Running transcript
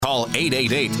Call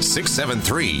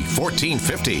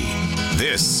 888-673-1450.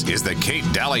 This is the Kate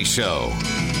Dalley Show.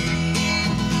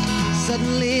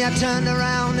 Suddenly I turned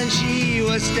around and she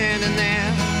was standing there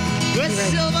with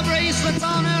silver bracelets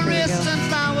on her wrists and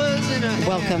flowers in her hair.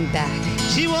 Welcome back.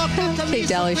 She walked up to me Kate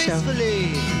Dalley Show.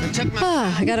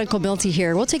 I got Uncle Milty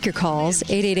here. We'll take your calls.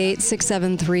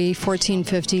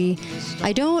 888-673-1450.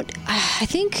 I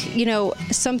think,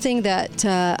 something that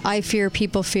I fear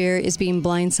people fear is being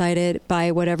blindsided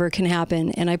by whatever can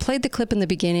happen. And I played the clip in the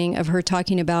beginning of her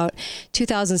talking about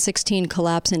 2016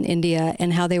 collapse in India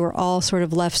and how they were all sort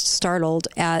of left startled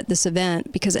at this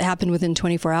event because it happened within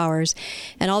 24 hours.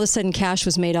 And all of a sudden cash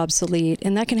was made obsolete.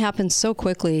 And that can happen so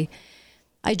quickly.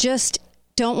 I just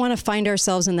don't want to find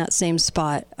ourselves in that same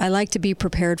spot. I like to be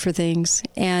prepared for things,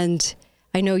 and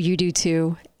I know you do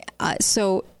too.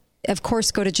 So, of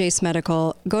course, go to Jace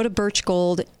Medical, go to Birch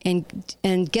Gold,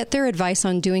 and get their advice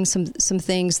on doing some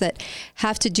things that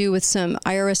have to do with some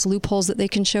IRS loopholes that they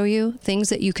can show you, things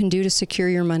that you can do to secure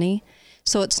your money.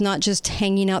 So it's not just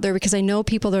hanging out there, because I know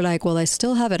people are like, well, I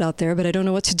still have it out there, but I don't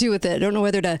know what to do with it. I don't know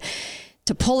whether to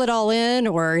pull it all in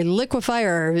or liquefy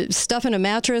or stuff in a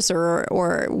mattress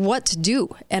or what to do.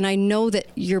 And I know that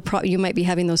you might be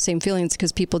having those same feelings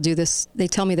because people do this. They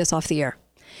tell me this off the air.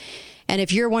 And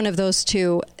if you're one of those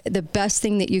two, the best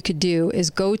thing that you could do is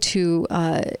go to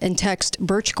and text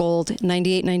Birch Gold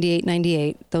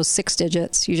 989898, those 6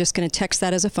 digits. You're just going to text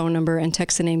that as a phone number and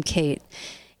text the name Kate.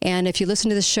 And if you listen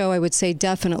to the show, I would say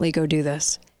definitely go do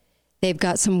this. They've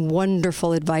got some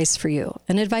wonderful advice for you.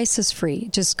 And advice is free.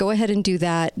 Just go ahead and do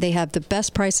that. They have the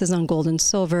best prices on gold and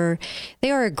silver. They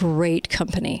are a great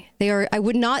company. I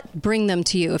would not bring them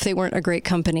to you if they weren't a great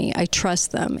company. I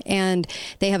trust them. And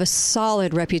they have a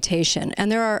solid reputation.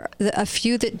 And there are a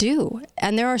few that do.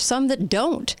 And there are some that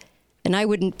don't. And I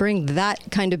wouldn't bring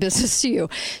that kind of business to you.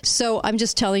 So I'm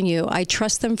just telling you, I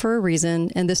trust them for a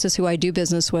reason. And this is who I do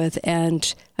business with.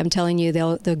 And I'm telling you,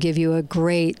 they'll give you some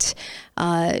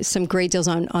great deals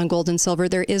on gold and silver.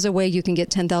 There is a way you can get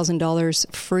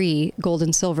 $10,000 free gold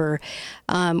and silver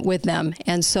with them.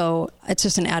 And so it's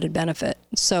just an added benefit.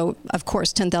 So, of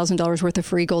course, $10,000 worth of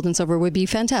free gold and silver would be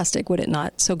fantastic, would it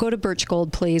not? So go to Birch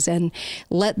Gold, please, and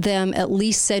let them at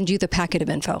least send you the packet of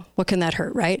info. What can that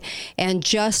hurt, right? And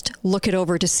just look it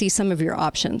over to see some of your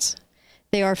options.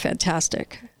 They are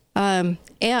fantastic.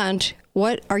 And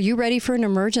what are you ready for an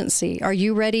emergency? Are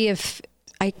you ready if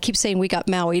I keep saying we got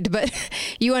Maui'd, but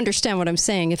you understand what I'm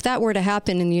saying. If that were to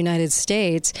happen in the United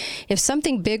States, if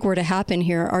something big were to happen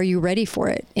here, are you ready for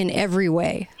it in every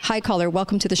way? Hi, caller.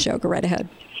 Welcome to the show. Go right ahead.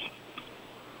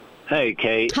 Hey,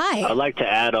 Kate. Hi. I'd like to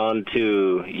add on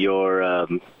to your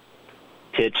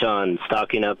pitch on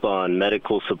stocking up on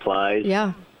medical supplies.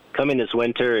 Yeah. Coming this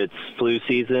winter, it's flu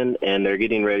season, and they're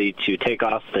getting ready to take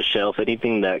off the shelf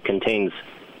anything that contains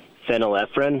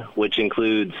phenylephrine, which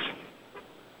includes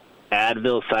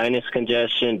Advil, sinus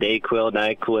congestion, Dayquil,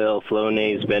 NyQuil,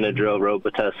 Flonase, Benadryl,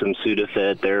 Robitussin,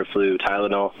 Sudafed, Theraflu,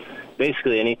 Tylenol.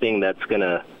 Basically anything that's going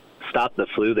to stop the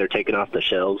flu, they're taking off the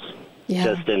shelves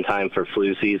just in time for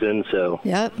flu season. So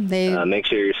make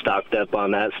sure you're stocked up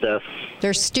on that stuff.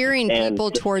 They're steering people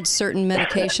towards certain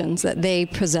medications that they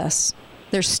possess.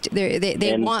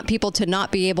 They want people to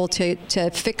not be able to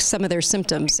fix some of their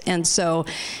symptoms. And so,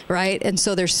 right? And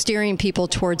so they're steering people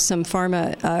towards some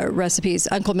pharma recipes.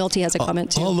 Uncle Milty has a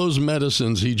comment, too. All those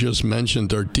medicines he just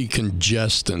mentioned are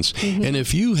decongestants. Mm-hmm. And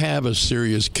if you have a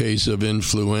serious case of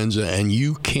influenza and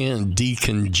you can't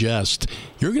decongest,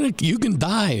 you can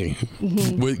die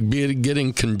with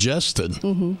getting congested.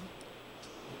 Mm-hmm.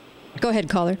 Go ahead,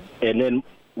 caller. And then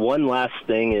one last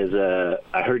thing is,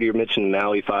 I heard you mention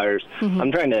Maui fires. Mm-hmm.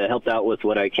 I'm trying to help out with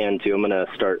what I can, too. I'm going to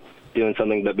start doing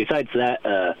something. But besides that,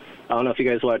 I don't know if you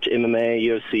guys watch MMA,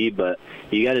 UFC, but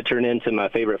you got to turn into my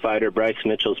favorite fighter, Bryce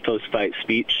Mitchell's post-fight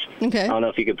speech. Okay. I don't know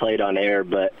if you could play it on air,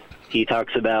 but he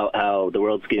talks about how the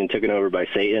world's getting taken over by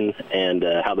Satan and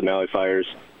how the Maui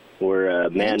fires were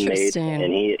man-made,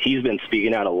 and he's been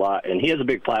speaking out a lot, and he has a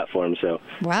big platform. So,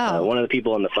 one of the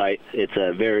people in the fight, it's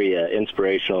very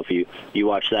inspirational. If you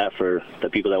watch that for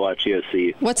the people that watch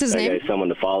UFC, what's his name? Someone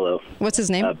to follow. What's his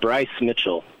name? Bryce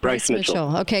Mitchell. Bryce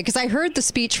Mitchell. Okay, because I heard the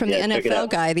speech from the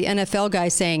NFL guy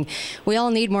saying we all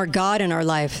need more God in our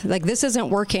life. Like, this isn't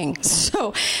working.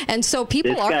 So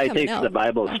people are coming out. This guy takes the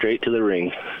Bible straight to the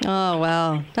ring. Oh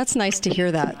wow, that's nice to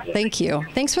hear that. Thank you.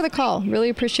 Thanks for the call. Really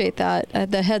appreciate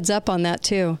that. The heads up on that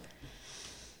too.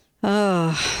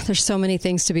 Oh, there's so many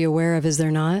things to be aware of, is there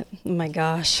not? Oh my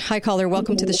gosh. Hi, caller.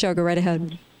 Welcome to the show. Go right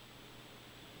ahead.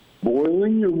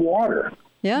 Boiling your water.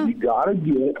 Yeah. You got to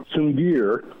get some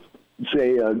gear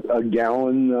say, a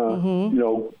gallon,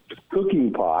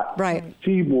 cooking pot. Right.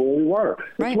 Tea boiling water.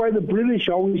 Right. That's why the British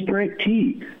always drank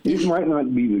tea. It might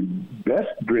not be the best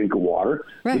drink of water,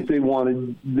 right. but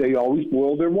they always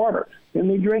boiled their water. And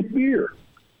they drank beer.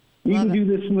 You can do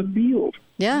this in the field.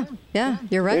 Yeah,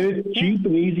 you're right. And it's cheap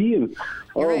and easy, and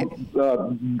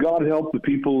God help the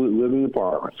people that live in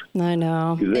apartments. I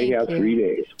know. Because they have 3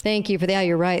 days. Thank you for that.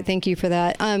 You're right. Thank you for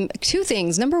that. Two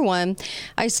things. Number one,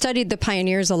 I studied the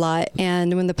pioneers a lot,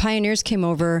 and when the pioneers came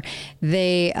over,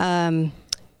 they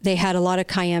had a lot of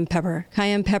cayenne pepper.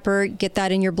 Cayenne pepper, get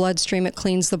that in your bloodstream. It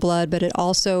cleans the blood, but it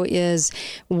also is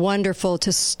wonderful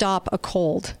to stop a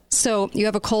cold. So you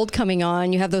have a cold coming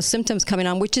on, you have those symptoms coming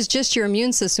on, which is just your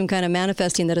immune system kind of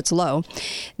manifesting that it's low.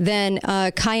 Then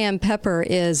cayenne pepper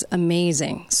is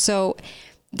amazing. So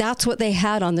that's what they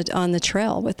had on the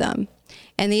trail with them.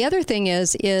 And the other thing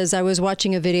is I was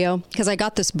watching a video because I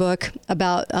got this book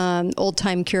about old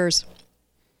time cures.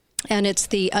 And it's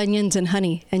the onions and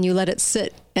honey, and you let it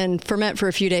sit and ferment for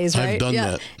a few days, right? I've done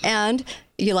that. And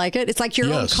you like it? It's like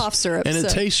your own cough syrup. And it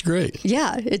tastes great.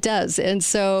 Yeah, it does. And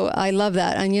so I love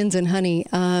that, onions and honey.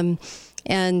 And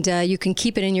you can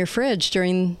keep it in your fridge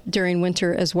during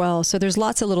winter as well. So there's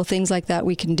lots of little things like that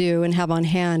we can do and have on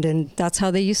hand, and that's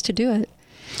how they used to do it.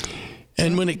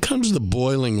 And when it comes to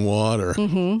boiling water,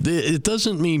 it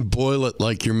doesn't mean boil it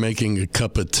like you're making a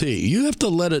cup of tea. You have to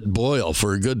let it boil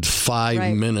for a good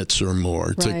 5 minutes or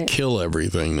more to kill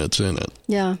everything that's in it.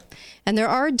 Yeah. And there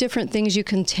are different things you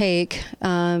can take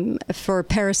for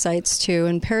parasites, too.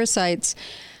 And parasites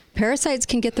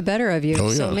can get the better of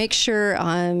you. So make sure,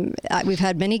 we've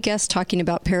had many guests talking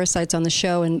about parasites on the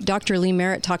show, and Dr. Lee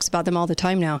Merritt talks about them all the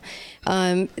time now.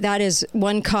 That is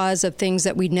one cause of things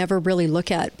that we never really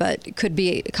look at, but could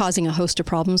be causing a host of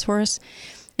problems for us.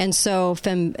 And so,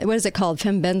 what is it called?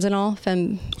 Fenbenzenol?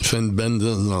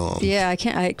 Fenbenzenol. Yeah,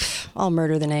 I'll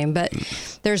murder the name, but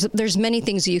there's many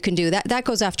things that you can do. That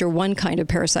goes after one kind of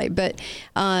parasite, but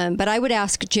I would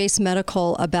ask Jace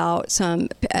Medical about some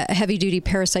heavy duty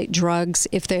parasite drugs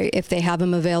if they have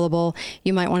them available.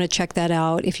 You might want to check that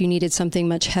out if you needed something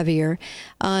much heavier.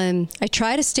 I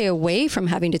try to stay away from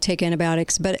having to take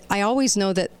antibiotics, but I always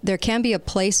know that there can be a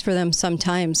place for them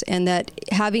sometimes, and that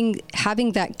having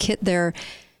that kit there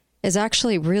is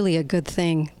actually really a good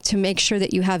thing to make sure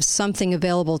that you have something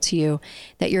available to you,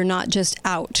 that you're not just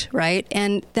out, right?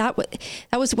 And that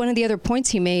was one of the other points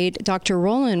he made, Dr.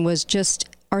 Rowland, was just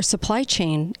our supply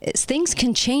chain. Things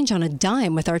can change on a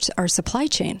dime with our supply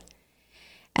chain.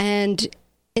 And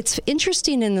it's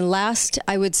interesting in the last,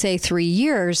 I would say, 3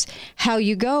 years, how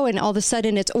you go and all of a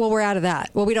sudden we're out of that.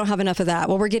 Well, we don't have enough of that.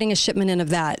 Well, we're getting a shipment in of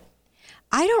that.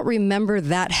 I don't remember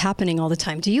that happening all the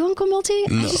time. Do you, Uncle Milty?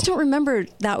 No. I just don't remember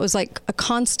that was like a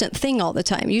constant thing all the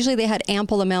time. Usually they had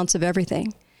ample amounts of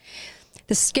everything.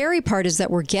 The scary part is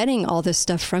that we're getting all this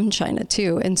stuff from China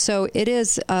too. And so it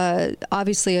is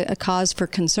obviously a cause for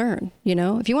concern. You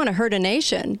know, if you want to hurt a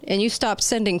nation and you stop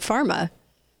sending pharma,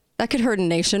 that could hurt a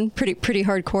nation pretty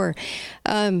hardcore.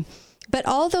 But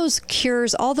all those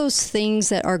cures, all those things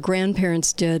that our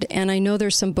grandparents did, and I know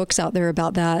there's some books out there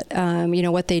about that,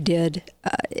 what they did.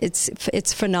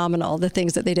 It's phenomenal, the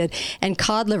things that they did. And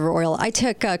cod liver oil. I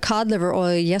took cod liver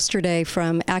oil yesterday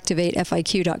from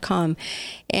ActivateFIQ.com,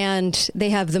 and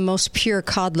they have the most pure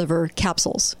cod liver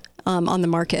capsules on the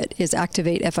market is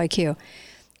Activate FIQ.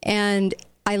 And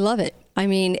I love it. I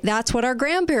mean, that's what our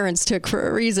grandparents took for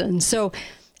a reason. So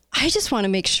I just want to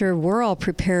make sure we're all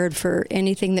prepared for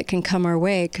anything that can come our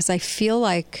way, because I feel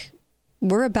like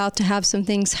we're about to have some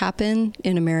things happen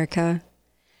in America,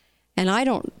 and I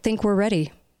don't think we're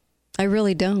ready. I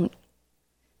really don't.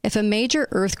 If a major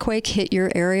earthquake hit your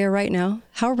area right now,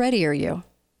 how ready are you?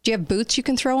 Do you have boots you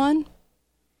can throw on?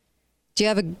 Do you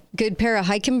have a good pair of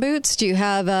hiking boots? Do you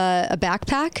have a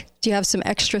backpack? Do you have some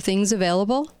extra things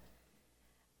available?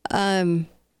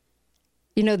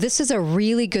 This is a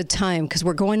really good time because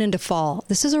we're going into fall.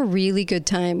 This is a really good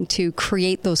time to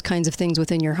create those kinds of things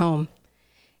within your home,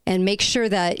 and make sure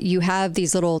that you have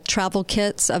these little travel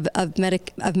kits of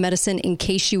medicine in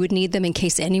case you would need them, in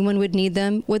case anyone would need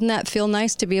them. Wouldn't that feel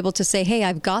nice to be able to say, hey,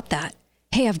 I've got that.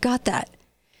 Hey, I've got that.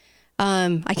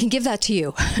 I can give that to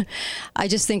you. I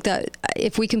just think that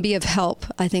if we can be of help,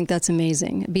 I think that's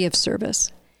amazing. Be of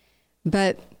service.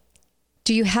 But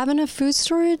do you have enough food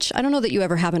storage? I don't know that you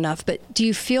ever have enough, but do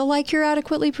you feel like you're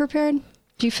adequately prepared?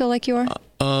 Do you feel like you are?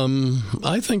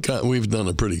 I think we've done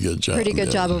a pretty good job. Pretty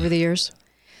good job over the years.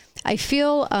 I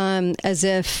feel as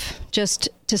if, just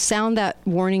to sound that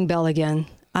warning bell again,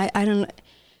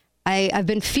 I've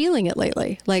been feeling it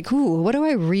lately. Like, ooh, what do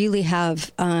I really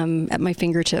have at my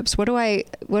fingertips? What do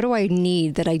I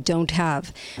need that I don't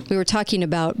have? We were talking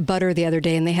about butter the other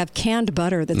day, and they have canned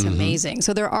butter that's amazing.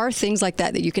 So there are things like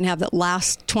that you can have that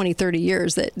last 20, 30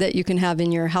 years that you can have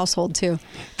in your household too.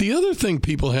 The other thing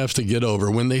people have to get over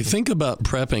when they think about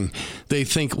prepping, they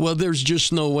think, well, there's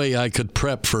just no way I could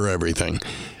prep for everything.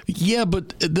 Yeah,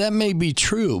 but that may be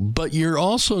true, but you're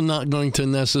also not going to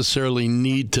necessarily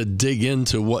need to dig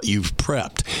into what you've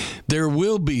prepped. There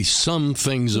will be some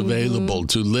things available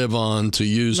to live on, to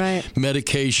use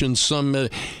medication, so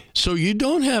you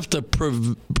don't have to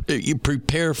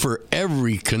prepare for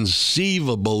every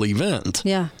conceivable event.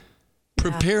 Yeah.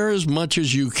 Prepare as much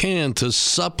as you can to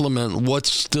supplement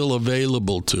what's still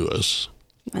available to us.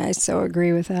 I so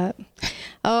agree with that.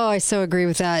 Oh, I so agree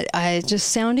with that. I just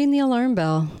sounding the alarm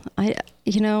bell. I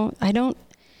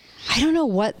don't know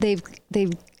what they've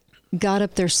got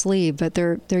up their sleeve, but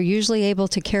they're usually able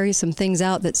to carry some things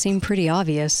out that seem pretty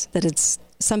obvious, that it's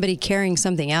somebody carrying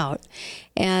something out.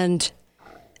 And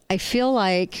I feel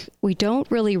like we don't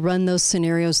really run those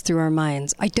scenarios through our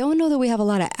minds. I don't know that we have a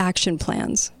lot of action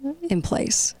plans in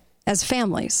place as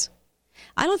families.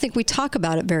 I don't think we talk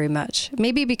about it very much.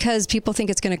 Maybe because people think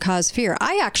it's going to cause fear.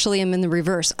 I actually am in the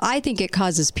reverse. I think it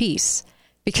causes peace,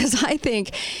 because I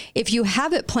think if you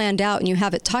have it planned out and you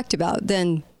have it talked about,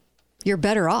 then you're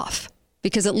better off,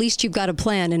 because at least you've got a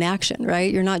plan in action,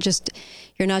 right? You're not just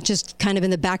kind of in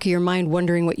the back of your mind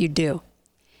wondering what you do.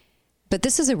 But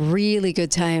this is a really good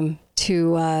time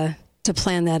to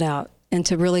plan that out and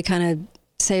to really kind of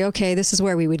say, okay, this is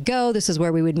where we would go. This is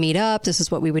where we would meet up. This is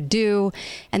what we would do.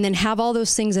 And then have all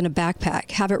those things in a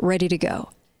backpack, have it ready to go,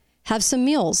 have some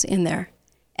meals in there.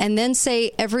 And then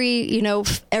say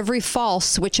every fall,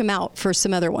 switch them out for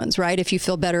some other ones, right? If you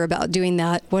feel better about doing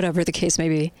that, whatever the case may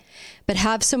be. But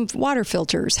have some water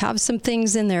filters, have some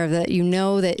things in there that you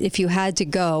know that if you had to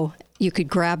go, you could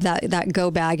grab that go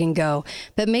bag and go.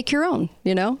 But make your own,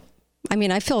 I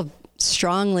mean, I feel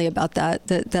strongly about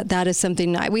that is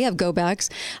something we have go bags.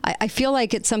 I feel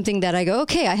like it's something that I go,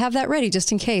 okay, I have that ready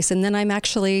just in case. And then I'm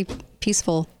actually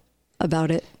peaceful about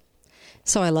it.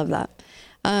 So I love that.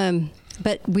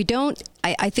 But we don't,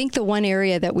 I think the one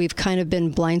area that we've kind of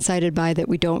been blindsided by that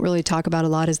we don't really talk about a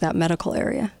lot is that medical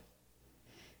area.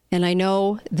 And I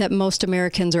know that most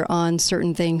Americans are on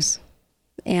certain things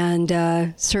and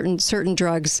certain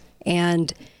drugs,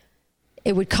 and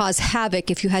it would cause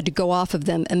havoc if you had to go off of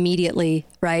them immediately,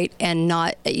 right? And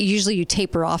usually you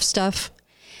taper off stuff,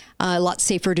 a lot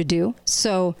safer to do.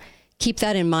 So keep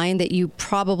that in mind, that you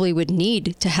probably would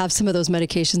need to have some of those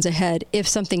medications ahead if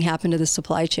something happened to the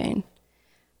supply chain.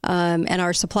 And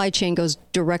our supply chain goes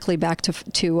directly back to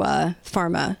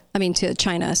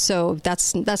China. So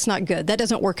that's not good. That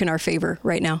doesn't work in our favor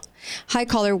right now. Hi,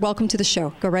 caller. Welcome to the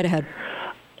show. Go right ahead.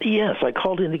 Yes, I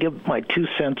called in to give my 2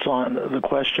 cents on the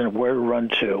question of where to run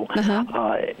to.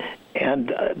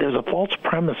 And there's a false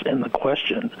premise in the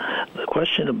question. The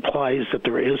question implies that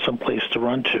there is some place to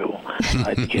run to.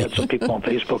 I think you had some people on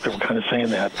Facebook that were kind of saying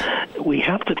that. We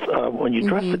have to, when you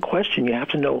address the question, you have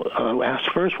to know,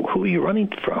 ask first, who are you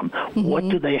running from? What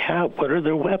do they have? What are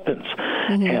their weapons?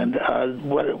 And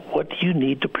what do you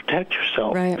need to protect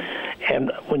yourself? Right.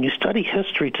 And when you study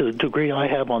history to the degree I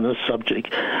have on this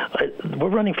subject, we're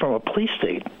running from a police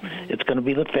state. It's going to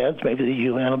be the feds, maybe the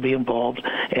UN will be involved,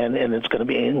 and it's going to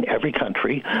be in every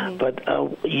country. But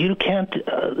you can't,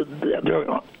 there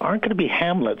aren't going to be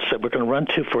hamlets that we're going to run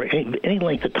to for any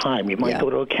length of time. You might go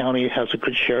to a county that has a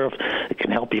good sheriff that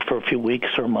can help you for a few weeks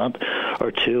or a month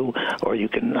or two, or you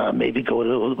can maybe go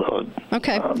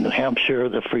to New Hampshire,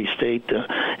 the Free State,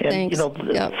 and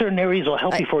certain areas will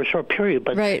help you for a short period.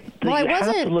 But you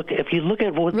have to look. If you look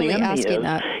at what the enemy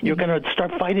is, you're going to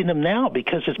start fighting them now,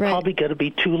 because it's probably going to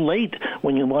be too late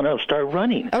when you want to start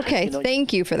running. Okay,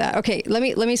 thank you for that. Okay, let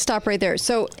me stop right there.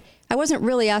 So I wasn't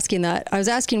really asking that. I was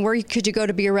asking where could you go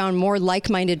to be around more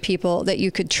like-minded people that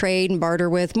you could trade and barter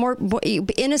with, more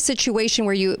in a situation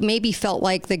where you maybe felt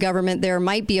like the government there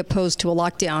might be opposed to a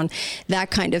lockdown,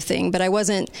 that kind of thing. But I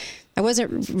wasn't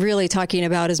really talking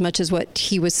about as much as what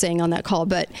he was saying on that call,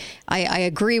 but I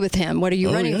agree with him. What are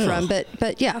you running from?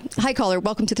 But yeah. Hi, caller.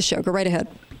 Welcome to the show. Go right ahead.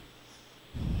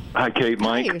 Hi, Kate.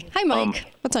 Mike. Hi, Mike.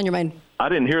 What's on your mind? I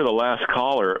didn't hear the last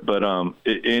caller, but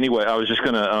anyway, I was just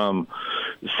going to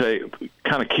say,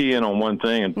 kind of key in on one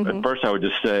thing. And at first I would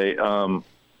just say, I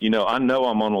know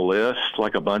I'm on a list,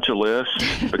 like a bunch of lists,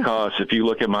 because if you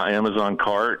look at my Amazon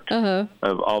cart of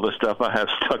all the stuff I have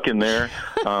stuck in there,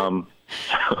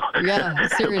 Yeah,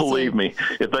 seriously. Believe me,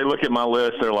 if they look at my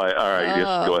list, they're like, all right,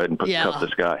 just go ahead and cuff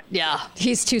this guy. Yeah,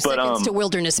 he's 2 seconds to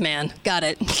wilderness man. Got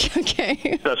it.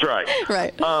 Okay. That's right.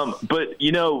 Right. But,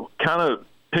 kind of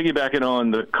piggybacking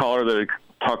on the caller that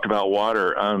talked about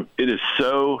water, it is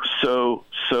so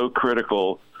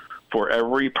critical for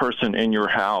every person in your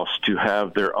house to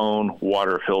have their own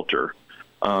water filter.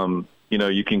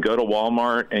 You can go to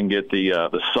Walmart and get the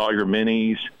Sawyer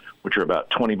Minis, which are about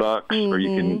 $20,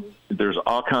 or there's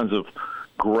all kinds of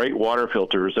great water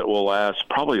filters that will last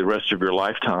probably the rest of your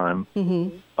lifetime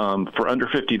for under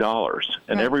 $50.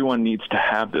 And everyone needs to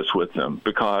have this with them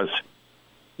because,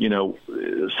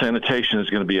 sanitation is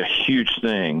going to be a huge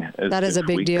thing as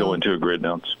we go into a grid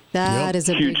downs. That is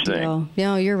a huge big thing. deal.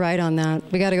 Yeah, you're right on that.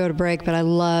 We got to go to break, but I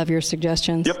love your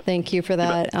suggestions. Yep. Thank you for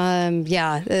that.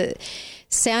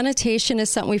 Sanitation is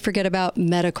something we forget about.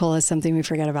 Medical is something we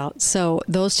forget about. So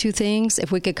those 2 things, if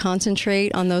we could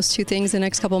concentrate on those 2 things the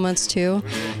next couple months too,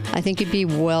 I think you'd be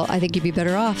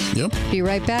better off. Yep. Be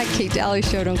right back. Kate Dalley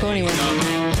Show. Don't go anywhere.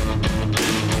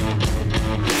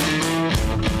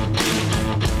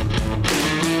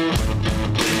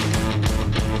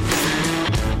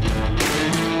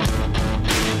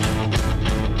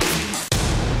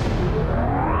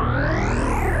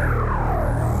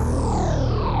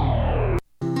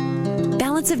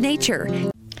 Of nature.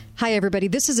 Hi, everybody.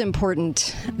 This is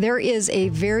important. There is a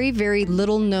very, very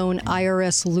little known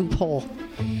IRS loophole,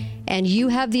 and you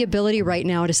have the ability right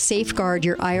now to safeguard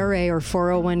your IRA or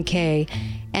 401k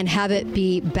and have it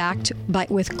be backed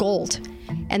with gold.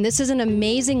 And this is an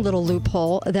amazing little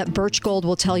loophole that Birch Gold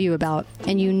will tell you about.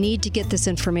 And you need to get this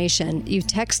information. You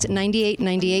text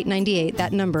 989898,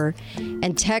 that number,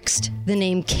 and text the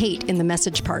name Kate in the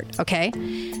message part, okay?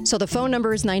 So the phone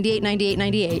number is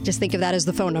 989898. Just think of that as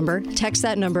the phone number. Text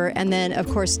that number, and then, of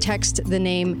course, text the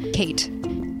name Kate.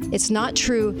 It's not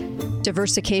true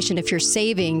diversification if your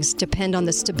savings depend on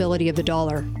the stability of the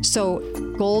dollar. So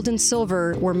gold and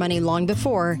silver were money long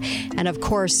before. And of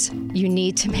course, you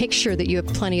need to make sure that you have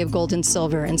plenty of gold and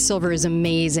silver. And silver is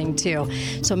amazing too.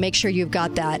 So make sure you've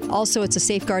got that. Also, it's a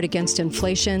safeguard against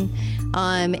inflation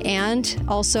and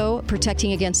also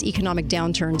protecting against economic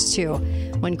downturns too.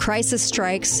 When crisis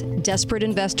strikes, desperate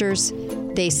investors,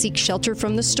 they seek shelter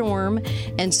from the storm.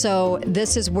 And so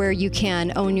this is where you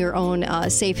can own your own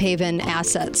safe haven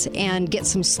assets and get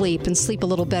some sleep and sleep a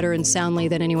little better and soundly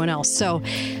than anyone else. So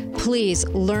please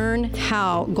learn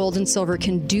how gold and silver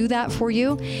can do that for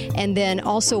you and then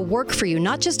also work for you,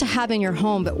 not just to have in your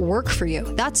home, but work for you.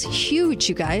 That's huge,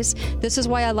 you guys. This is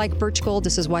why I like Birch Gold.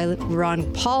 This is why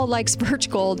Ron Paul likes Birch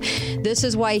Gold. This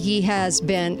is why he has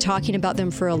been talking about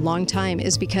them for a long time,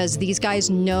 is because these guys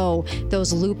know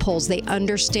those loopholes. They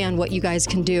understand what you guys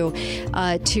can do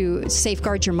to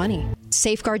safeguard your money,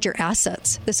 safeguard your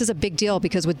assets. This is a big deal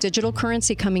because with digital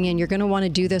currency coming in, you're going to want to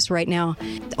do this right now.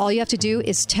 All you have to do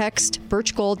is text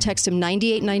Birch Gold, text him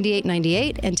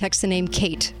 989898, and text the name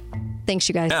Kate. Thanks,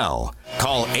 you guys. Now,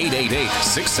 call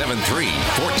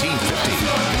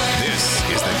 888-673-1450. This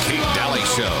is the Kate Dalley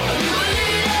Show.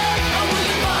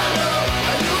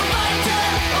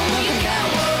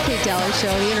 Dalley Show,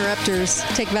 the interrupters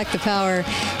take back the power.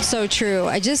 So true.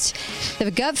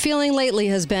 The gut feeling lately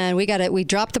has been we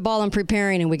dropped the ball on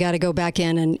preparing and we got to go back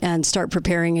in and start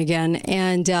preparing again.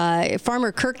 And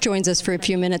Farmer Kirk joins us for a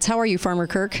few minutes. How are you, Farmer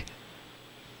Kirk?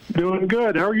 Doing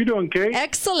good. How are you doing, Kate?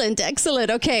 Excellent.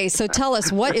 Okay, so tell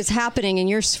us what is happening in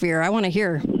your sphere. I want to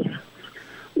hear.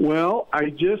 Well,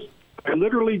 I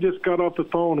literally just got off the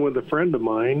phone with a friend of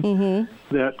mine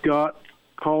that got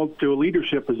called to a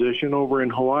leadership position over in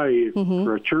Hawaii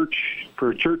for a church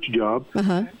job.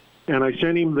 And I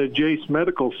sent him the Jace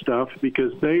Medical stuff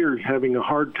because they are having a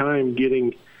hard time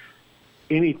getting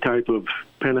any type of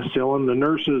penicillin. The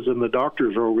nurses and the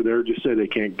doctors over there just say they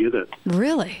can't get it.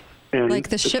 Really? And like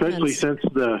the shipments. Especially since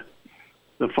the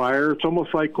fire, it's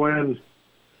almost like when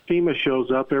FEMA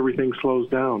shows up, everything slows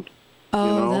down.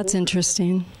 Oh, that's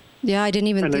interesting. Yeah, I didn't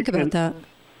even think about that.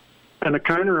 And it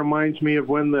kind of reminds me of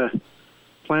when the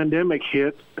pandemic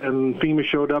hit and FEMA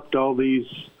showed up to all these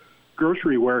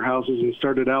grocery warehouses and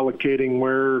started allocating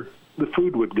where the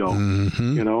food would go.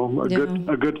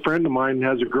 A good friend of mine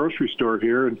has a grocery store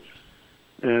here,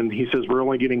 and he says we're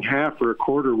only getting half or a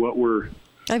quarter what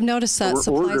I've noticed that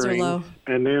supplies ordering. are low.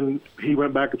 And then he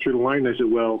went back through the line and I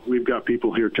said, well, we've got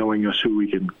people here telling us who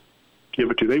we can give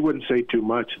it to. They wouldn't say too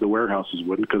much, the warehouses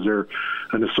wouldn't, because they're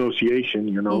an association,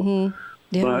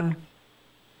 Yeah. But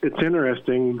it's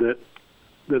interesting that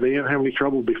that they didn't have any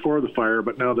trouble before the fire,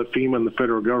 but now that FEMA and the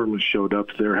federal government showed up,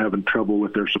 they're having trouble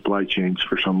with their supply chains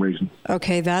for some reason.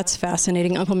 Okay, that's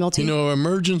fascinating. Uncle Milty? You know,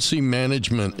 emergency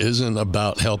management isn't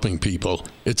about helping people.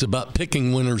 It's about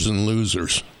picking winners and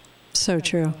losers. So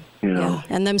true. Yeah.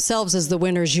 And themselves as the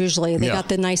winners usually. They got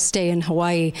the nice stay in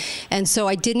Hawaii. And so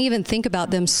I didn't even think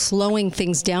about them slowing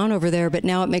things down over there, but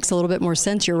now it makes a little bit more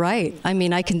sense. You're right. I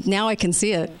mean, I can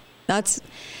see it. That's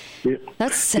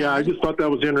sad. Yeah, I just thought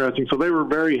that was interesting. So they were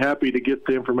very happy to get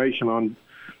the information on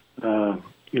the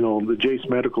Jace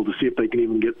Medical to see if they can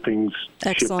even get things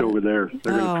shipped over there.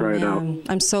 They're going to try it out.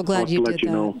 I'm so glad you did that.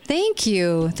 Know. Thank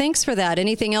you. Thanks for that.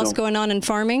 Anything else going on in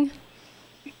farming?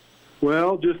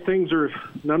 Well, just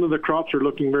none of the crops are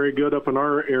looking very good up in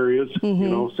our areas,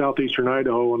 southeastern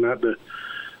Idaho, and that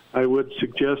I would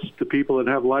suggest to people that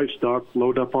have livestock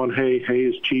load up on hay. Hay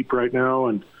is cheap right now,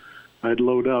 and I'd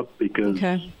load up because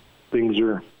things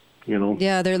are,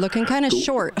 Yeah, they're looking kind of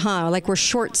short, huh? Like we're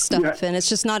short stuff, and it's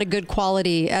just not as good a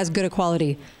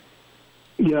quality.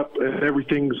 Yep,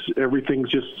 everything's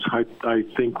just. I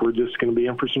think we're just going to be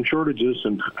in for some shortages,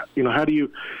 and how do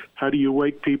you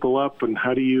wake people up, and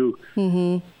how do you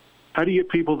get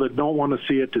people that don't want to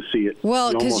see it to see it?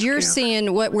 Well, because you're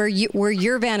seeing where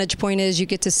your vantage point is, you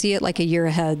get to see it like a year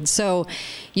ahead, so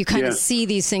you kind of see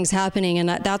these things happening, and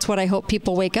that's what I hope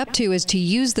people wake up to, is to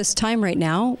use this time right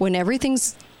now when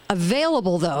everything's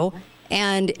available, though,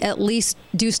 and at least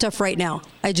do stuff right now.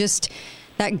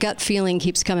 That gut feeling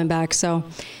keeps coming back. So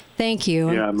thank you.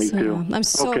 Yeah, me too. I'm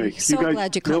so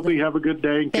glad you called. Milby, have a good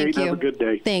day. And Kate, have a good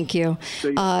day. Thank you.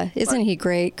 Isn't he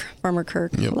great? Farmer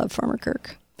Kirk. Yep. I love Farmer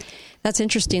Kirk. That's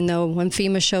interesting, though. When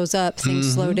FEMA shows up,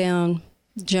 things slow down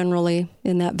generally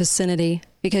in that vicinity,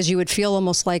 because you would feel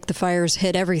almost like the fires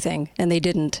hit everything, and they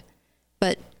didn't.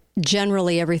 But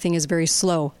generally, everything is very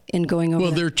slow in going over.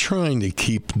 Well, they're trying to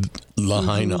keep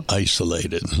Lahaina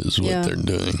isolated is what they're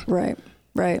doing. Right.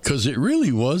 Right. Because it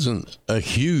really wasn't a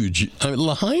huge...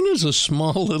 Lahaina's a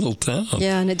small little town.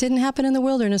 Yeah, and it didn't happen in the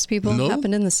wilderness, people. No. It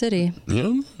happened in the city.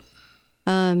 Yeah.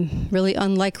 Really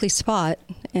unlikely spot,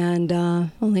 and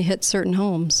only hit certain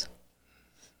homes.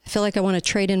 I feel like I want to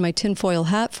trade in my tinfoil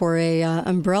hat for a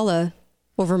umbrella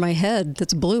over my head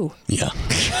that's blue. Yeah.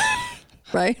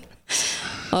 Right?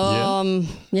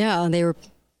 Yeah, they were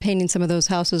painting some of those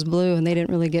houses blue, and they didn't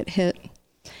really get hit.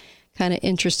 Kind of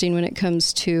interesting when it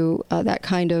comes to that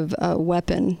kind of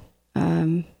weapon,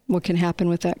 what can happen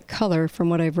with that color from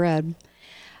what I've read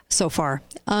so far.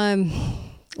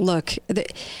 Look,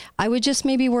 I would just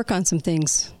maybe work on some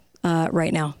things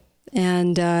right now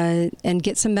and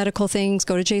get some medical things,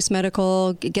 go to Jace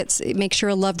Medical, make sure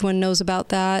a loved one knows about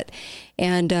that,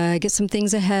 and get some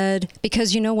things ahead,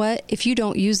 because you know what? If you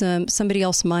don't use them, somebody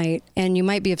else might, and you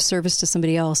might be of service to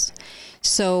somebody else.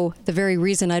 So the very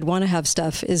reason I'd want to have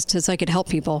stuff is so I could help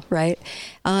people, right?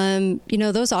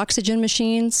 Those oxygen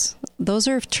machines, those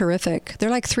are terrific. They're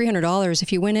like $300.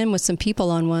 If you went in with some people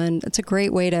on one, it's a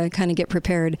great way to kind of get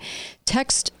prepared.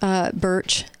 Text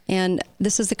Birch, and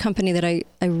this is the company that I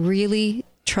really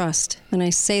trust, and I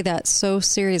say that so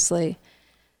seriously.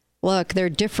 Look, they're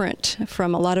different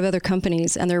from a lot of other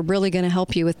companies, and they're really going to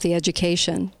help you with the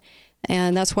education.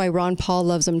 And that's why Ron Paul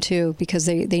loves them too, because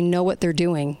they know what they're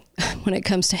doing when it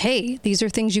comes to, hey, these are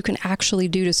things you can actually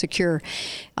do to secure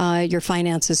your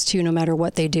finances too, no matter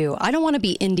what they do. I don't want to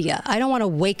be India. I don't want to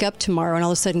wake up tomorrow and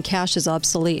all of a sudden cash is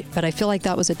obsolete. But I feel like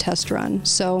that was a test run.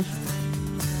 So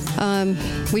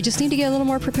we just need to get a little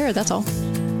more prepared. That's all.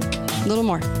 A little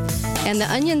more. And the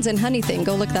onions and honey thing,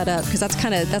 go look that up, because that's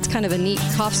kind of a neat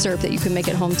cough syrup that you can make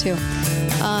at home too.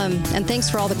 And thanks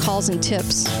for all the calls and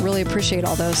tips. Really appreciate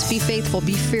all those. Be faithful,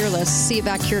 be fearless. See you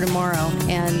back here tomorrow.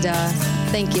 And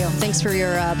thank you. Thanks for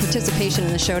your participation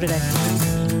in the show today.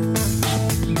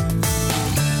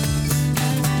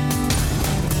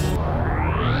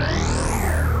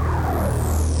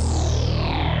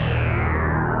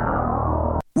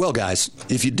 Well, guys,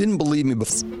 if you didn't believe me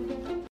before...